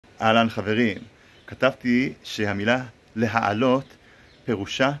אהלן חברים, כתבתי שהמילה להעלות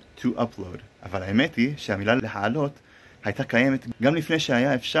פירושה to upload, אבל האמת היא שהמילה להעלות הייתה קיימת גם לפני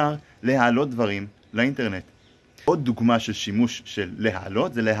שהיה אפשר להעלות דברים לאינטרנט. עוד דוגמה של שימוש של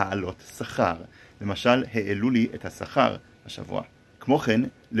להעלות זה להעלות שכר. למשל, העלו לי את השכר השבוע. כמו כן,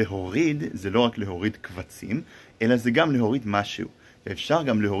 להוריד זה לא רק להוריד קבצים, אלא זה גם להוריד משהו. ואפשר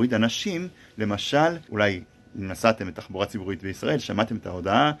גם להוריד אנשים, למשל, אולי נסעתם את תחבורה ציבורית בישראל, שמעתם את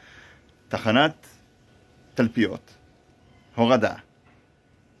ההודעה, תחנת תלפיות, הורדה.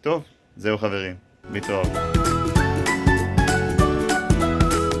 טוב, זהו חברים, להתראות.